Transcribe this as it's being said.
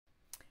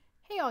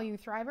Hey all you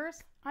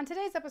thrivers! On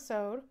today's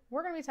episode,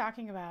 we're going to be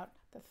talking about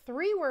the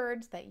 3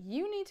 words that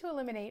you need to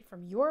eliminate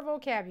from your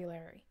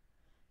vocabulary.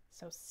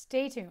 So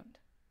stay tuned.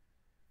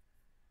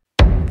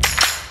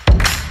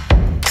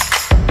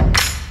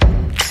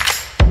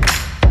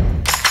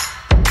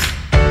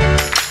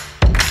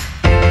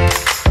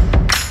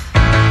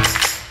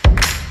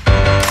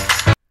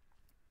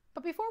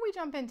 But before we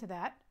jump into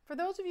that, for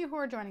those of you who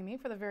are joining me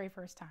for the very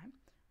first time,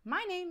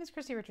 my name is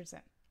Christy Richardson.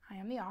 I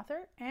am the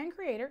author and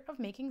creator of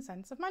Making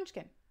Sense of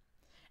Munchkin.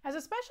 As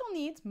a special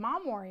needs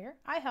mom warrior,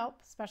 I help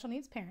special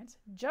needs parents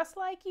just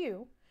like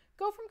you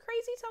go from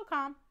crazy till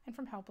calm and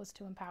from helpless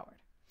to empowered.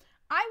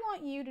 I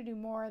want you to do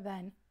more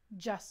than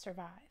just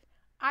survive.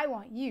 I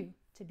want you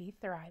to be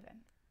thriving.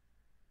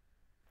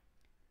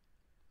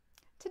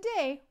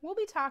 Today, we'll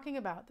be talking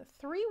about the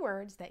 3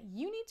 words that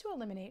you need to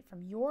eliminate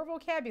from your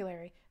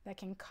vocabulary that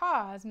can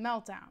cause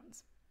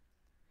meltdowns.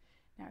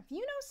 Now, if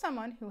you know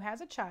someone who has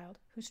a child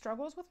who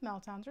struggles with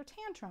meltdowns or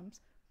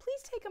tantrums,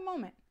 please take a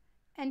moment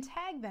and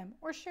tag them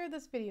or share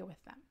this video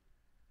with them.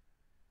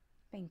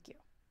 Thank you.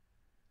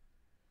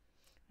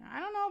 Now, I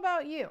don't know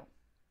about you,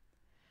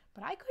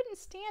 but I couldn't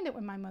stand it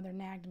when my mother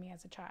nagged me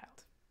as a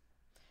child.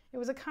 It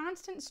was a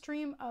constant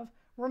stream of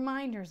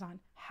reminders on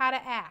how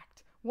to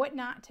act, what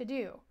not to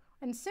do,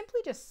 and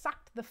simply just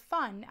sucked the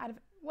fun out of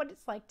what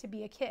it's like to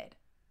be a kid.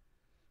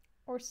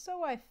 Or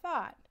so I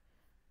thought,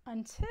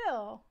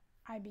 until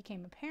I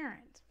became a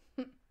parent.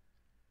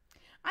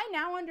 I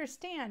now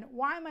understand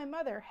why my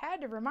mother had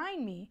to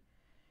remind me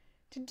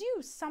to do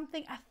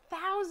something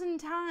 1,000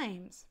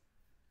 times.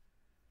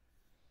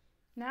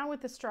 Now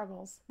with the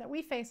struggles that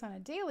we face on a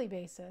daily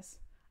basis,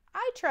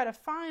 I tread a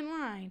fine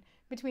line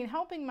between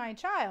helping my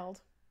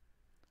child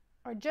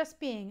or just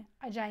being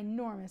a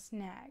ginormous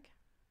nag.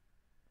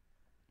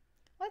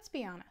 Let's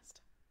be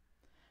honest.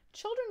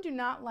 Children do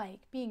not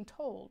like being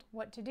told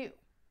what to do.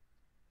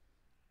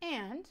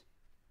 And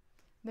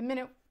the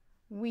minute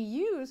we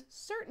use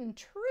certain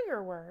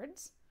trigger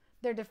words,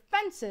 their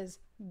defenses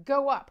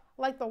go up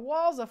like the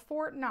walls of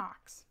Fort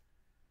Knox.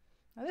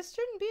 Now, this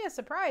shouldn't be a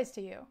surprise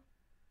to you.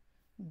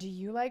 Do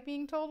you like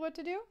being told what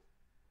to do?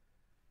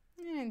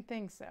 I didn't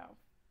think so.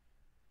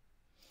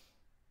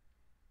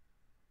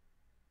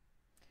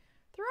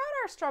 Throughout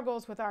our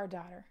struggles with our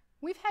daughter,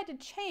 we've had to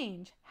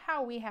change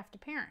how we have to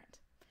parent,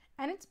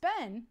 and it's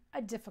been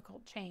a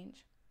difficult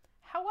change.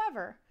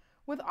 However,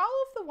 with all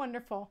of the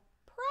wonderful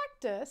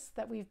practice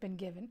that we've been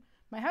given,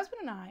 my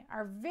husband and I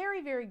are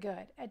very, very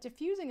good at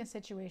diffusing a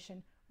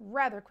situation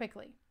rather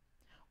quickly.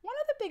 One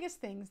of the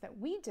biggest things that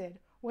we did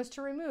was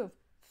to remove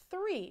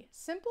 3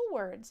 simple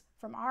words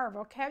from our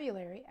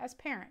vocabulary as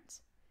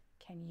parents.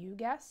 Can you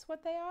guess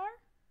what they are?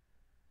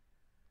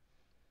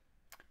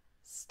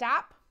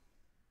 Stop,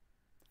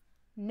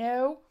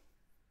 no,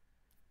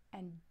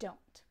 and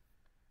don't.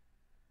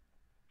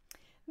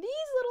 These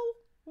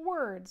little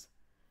words,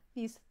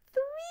 these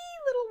 3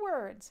 little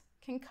words,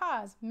 can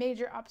cause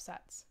major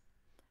upsets.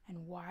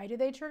 And why do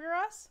they trigger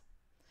us?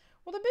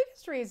 Well, the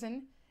biggest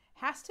reason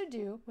has to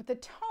do with the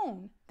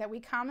tone that we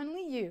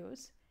commonly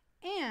use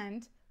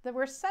and that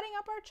we're setting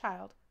up our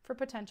child for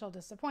potential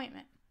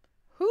disappointment.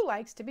 Who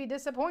likes to be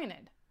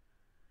disappointed?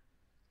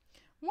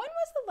 When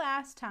was the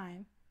last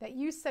time that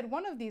you said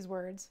one of these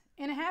words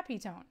in a happy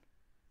tone?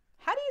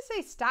 How do you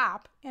say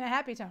stop in a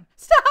happy tone?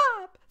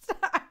 Stop!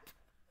 Stop!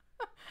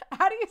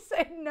 How do you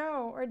say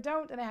no or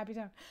don't in a happy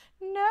tone?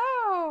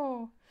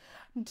 No!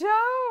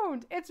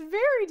 Don't! It's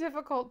very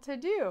difficult to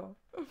do.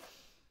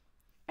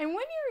 And when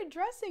you're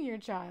addressing your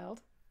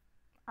child,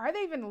 are they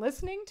even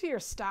listening to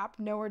your stop,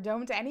 no, or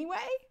don't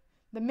anyway?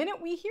 The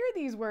minute we hear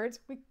these words,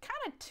 we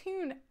kind of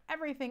tune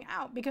everything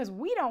out because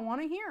we don't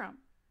want to hear them.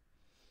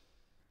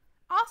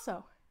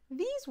 Also,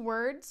 these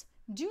words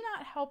do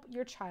not help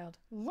your child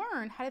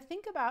learn how to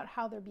think about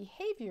how their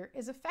behavior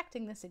is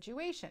affecting the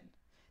situation.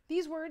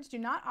 These words do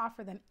not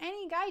offer them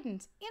any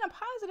guidance in a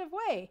positive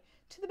way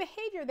to the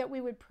behavior that we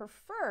would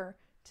prefer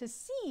to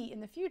see in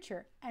the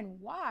future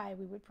and why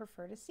we would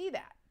prefer to see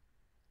that.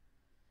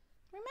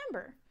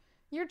 Remember,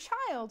 your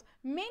child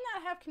may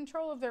not have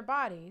control of their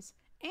bodies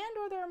and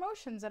or their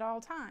emotions at all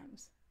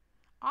times.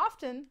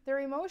 Often, their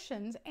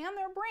emotions and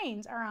their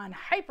brains are on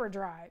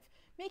hyperdrive,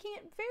 making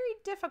it very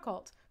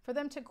difficult for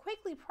them to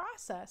quickly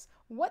process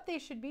what they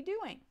should be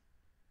doing.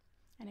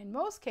 And in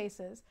most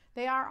cases,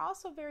 they are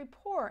also very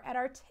poor at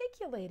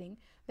articulating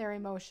their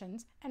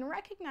emotions and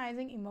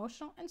recognizing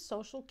emotional and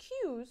social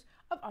cues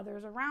of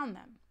others around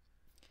them.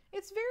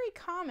 It's very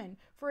common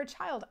for a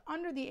child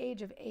under the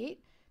age of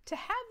 8 to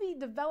have the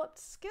developed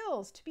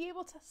skills to be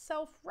able to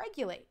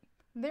self-regulate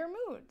their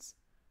moods.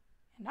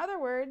 In other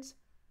words,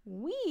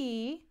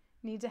 we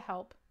need to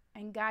help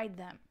and guide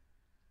them.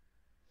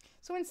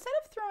 So instead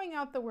of throwing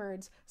out the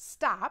words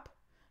stop,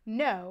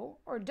 no,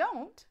 or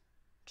don't,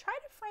 try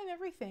to frame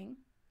everything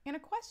in a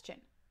question.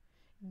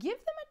 Give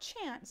them a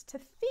chance to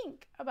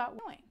think about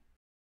doing.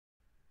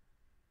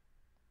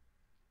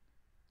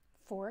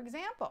 For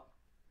example,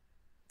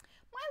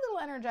 my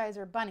little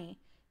Energizer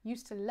bunny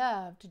used to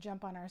love to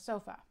jump on our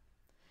sofa.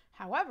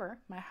 However,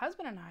 my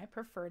husband and I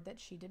preferred that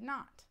she did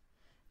not.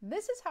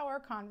 this is how our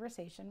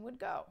conversation would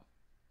go.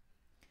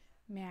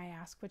 May I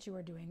ask what you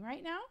are doing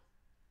right now?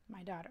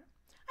 My daughter,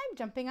 I'm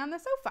jumping on the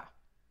sofa.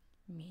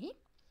 Me?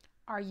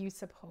 Are you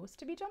supposed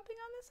to be jumping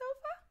on the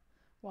sofa?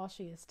 While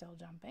she is still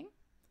jumping.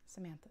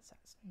 Samantha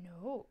says,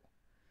 no.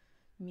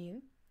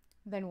 Me?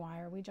 Then why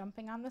are we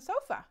jumping on the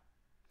sofa?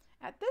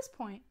 At this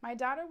point, my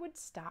daughter would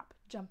stop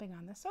jumping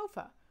on the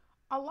sofa,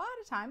 a lot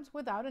of times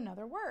without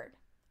another word,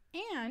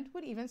 and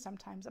would even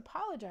sometimes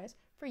apologize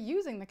for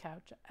using the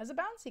couch as a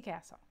bouncy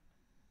castle.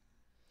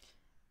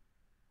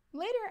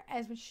 Later,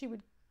 as she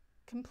would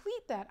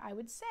complete that, I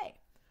would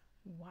say,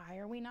 why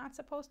are we not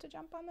supposed to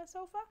jump on the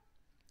sofa?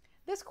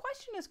 This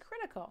question is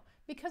critical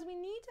because we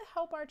need to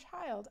help our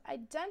child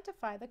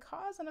identify the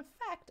cause and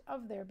effect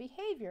of their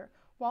behavior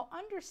while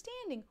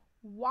understanding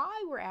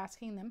why we're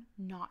asking them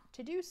not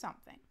to do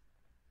something.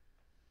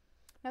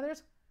 Now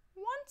there's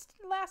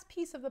one last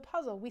piece of the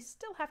puzzle we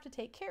still have to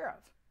take care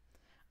of.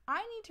 I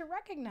need to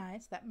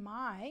recognize that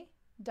my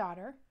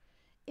daughter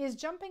is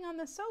jumping on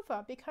the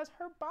sofa because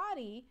her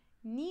body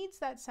needs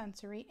that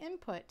sensory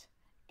input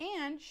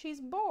and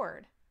she's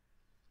bored.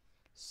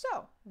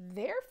 So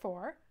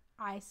therefore,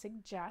 I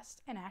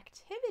suggest an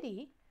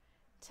activity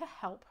to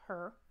help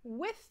her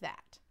with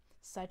that,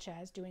 such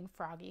as doing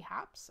froggy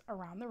hops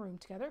around the room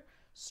together,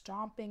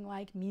 stomping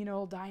like mean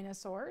old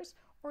dinosaurs,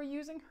 or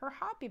using her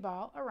hoppy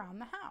ball around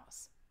the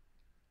house.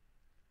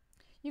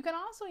 You can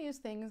also use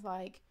things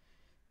like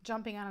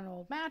jumping on an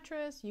old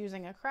mattress,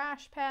 using a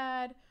crash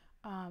pad,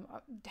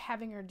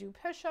 having her do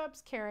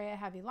push-ups, carry a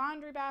heavy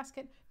laundry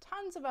basket,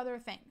 tons of other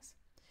things.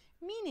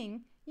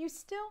 Meaning you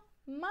still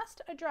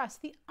must address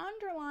the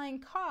underlying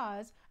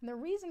cause and the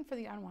reason for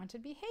the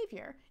unwanted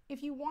behavior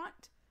if you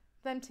want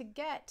them to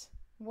get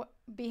what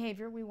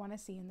behavior we want to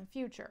see in the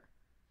future.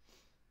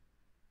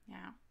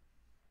 Now,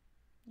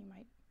 you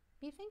might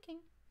be thinking,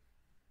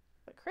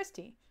 but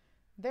Christy,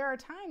 there are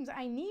times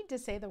I need to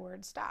say the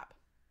word stop.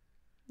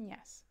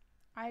 Yes,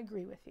 I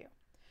agree with you.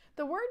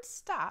 The word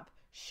stop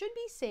should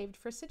be saved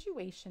for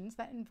situations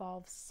that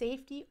involve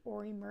safety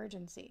or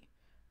emergency.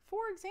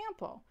 For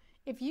example,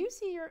 if you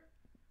see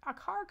a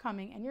car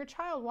coming and your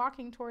child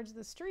walking towards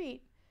the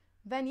street,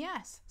 then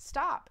yes,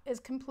 stop is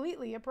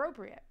completely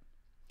appropriate.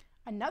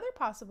 Another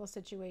possible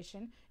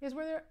situation is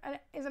where there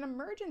is an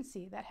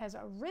emergency that has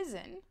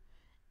arisen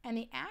and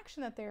the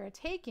action that they're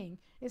taking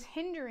is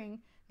hindering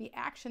the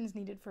actions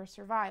needed for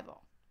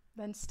survival.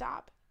 Then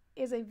stop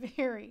is a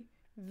very,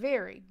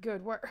 very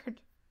good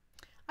word.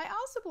 I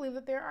also believe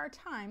that there are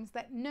times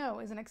that no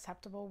is an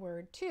acceptable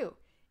word too,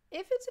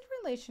 if it's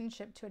in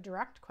relationship to a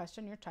direct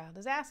question your child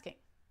is asking.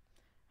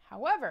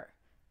 However,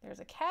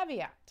 there's a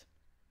caveat.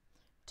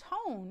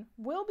 Tone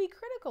will be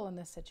critical in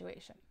this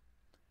situation.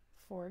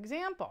 For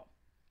example,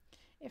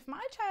 if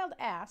my child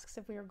asks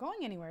if we are going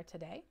anywhere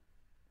today,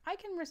 I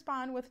can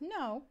respond with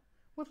no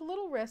with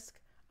little risk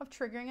of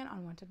triggering an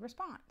unwanted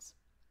response.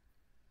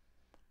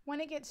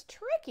 When it gets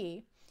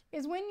tricky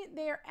is when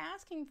they are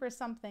asking for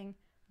something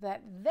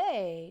that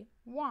they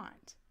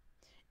want.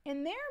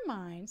 In their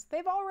minds,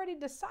 they've already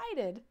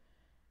decided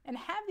and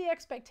have the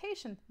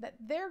expectation that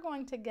they're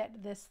going to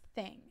get this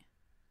thing.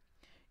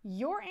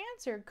 Your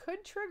answer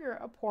could trigger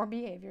a poor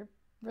behavior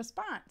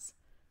response.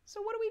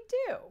 So what do we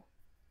do?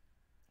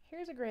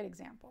 Here's a great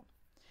example.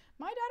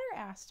 My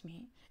daughter asked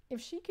me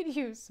if she could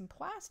use some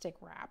plastic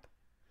wrap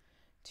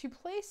to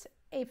place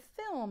a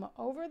film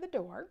over the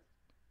door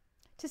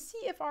to see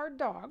if our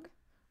dog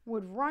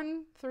would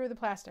run through the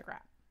plastic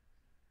wrap.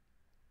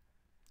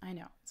 I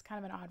know, it's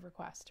kind of an odd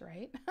request,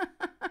 right?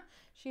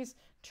 She's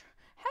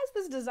has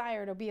this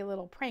desire to be a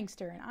little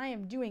prankster, and I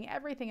am doing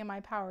everything in my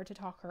power to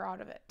talk her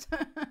out of it.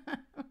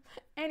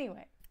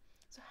 Anyway,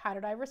 so how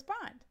did I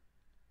respond?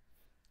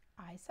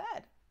 I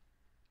said,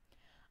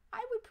 I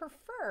would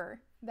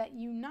prefer that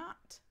you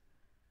not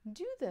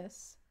do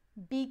this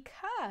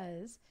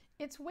because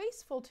it's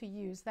wasteful to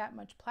use that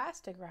much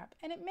plastic wrap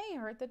and it may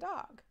hurt the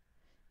dog.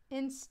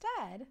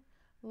 Instead,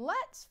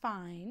 let's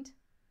find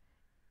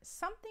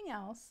something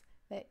else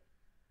that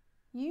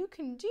you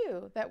can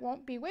do that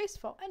won't be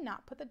wasteful and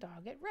not put the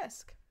dog at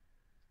risk.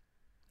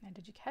 Now,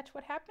 did you catch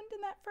what happened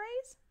in that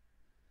phrase?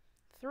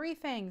 3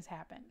 things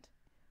happened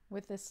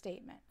with this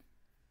statement.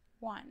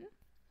 1,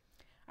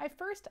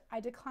 I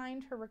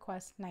declined her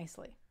request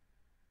nicely.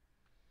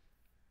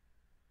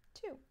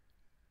 2,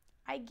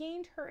 I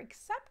gained her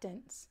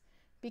acceptance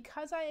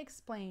because I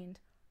explained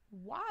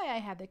why I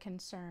had the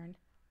concern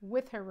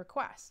with her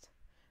request.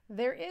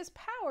 There is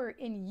power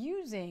in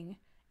using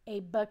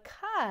a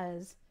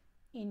because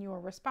in your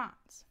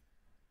response.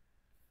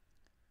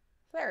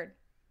 3,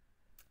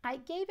 I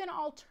gave an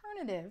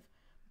alternative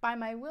by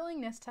my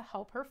willingness to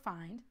help her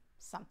find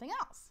something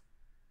else.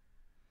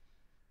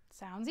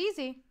 Sounds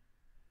easy.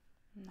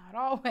 Not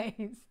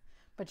always,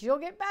 but you'll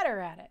get better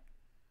at it.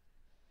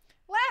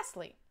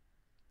 Lastly,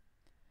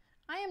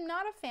 I am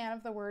not a fan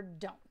of the word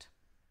don't.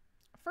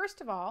 First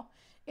of all,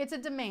 it's a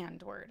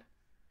demand word,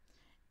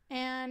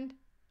 and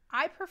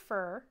I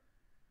prefer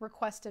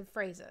requestive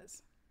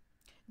phrases.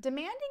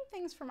 Demanding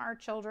things from our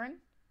children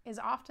is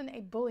often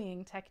a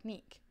bullying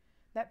technique.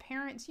 that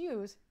parents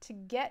use to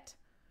get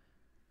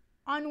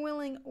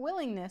unwilling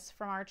willingness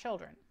from our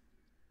children.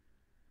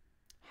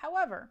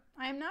 However,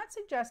 I am not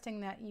suggesting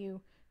that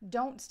you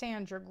don't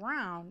stand your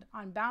ground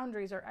on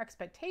boundaries or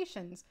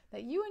expectations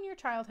that you and your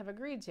child have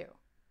agreed to.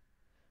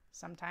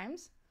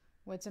 Sometimes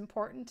it's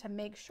important to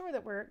make sure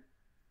that we're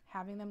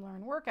having them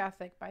learn work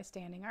ethic by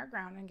standing our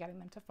ground and getting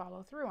them to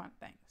follow through on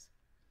things.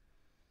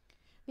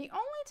 The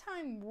only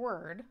time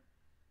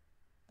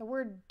the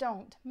word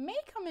don't, may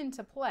come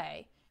into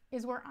play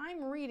is where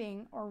I'm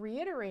reading or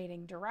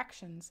reiterating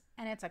directions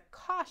and it's a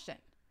caution.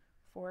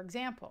 For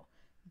example,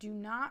 do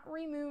not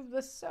remove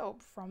the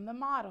soap from the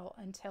model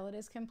until it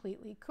is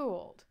completely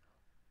cooled,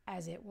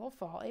 as it will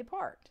fall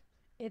apart.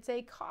 It's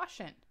a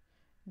caution.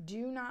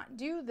 Do not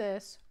do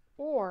this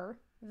or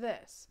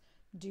this.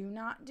 Do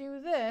not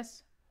do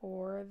this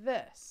or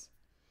this.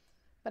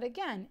 But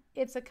again,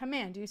 it's a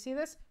command. Do you see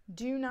this?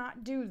 Do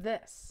not do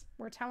this.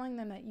 We're telling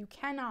them that you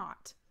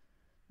cannot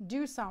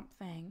do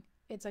something.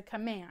 It's a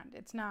command.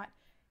 It's not,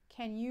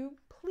 can you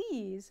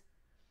please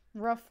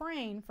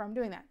refrain from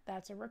doing that?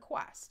 That's a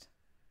request.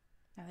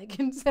 Now they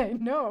can say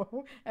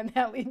no, and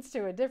that leads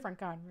to a different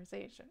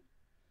conversation.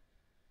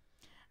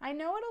 I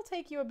know it'll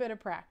take you a bit of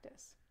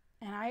practice,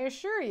 and I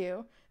assure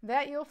you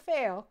that you'll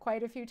fail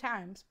quite a few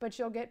times, but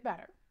you'll get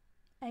better.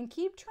 And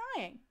keep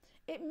trying.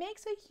 It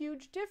makes a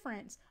huge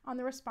difference on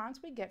the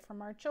response we get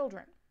from our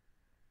children.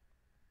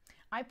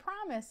 I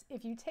promise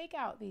if you take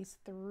out these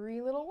 3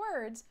 little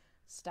words,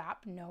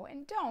 stop, no,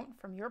 and don't,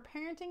 from your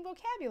parenting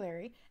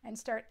vocabulary and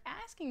start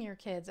asking your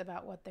kids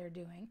about what they're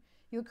doing,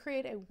 you'll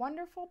create a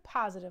wonderful,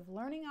 positive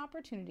learning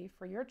opportunity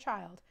for your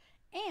child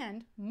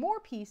and more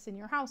peace in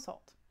your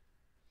household.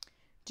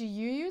 Do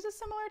you use a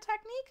similar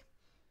technique?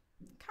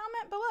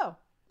 Comment below.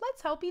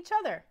 Let's help each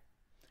other.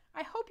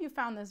 I hope you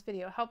found this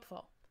video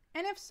helpful,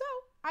 and if so,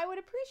 I would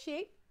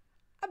appreciate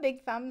a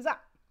big thumbs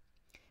up.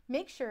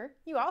 Make sure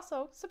you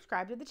also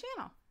subscribe to the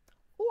channel,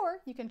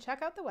 or you can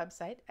check out the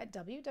website at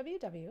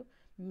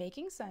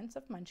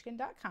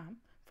www.makingsenseofmunchkin.com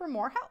for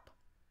more help.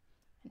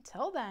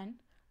 Until then,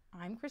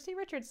 I'm Christy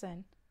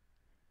Richardson.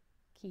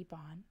 Keep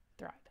on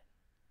thriving.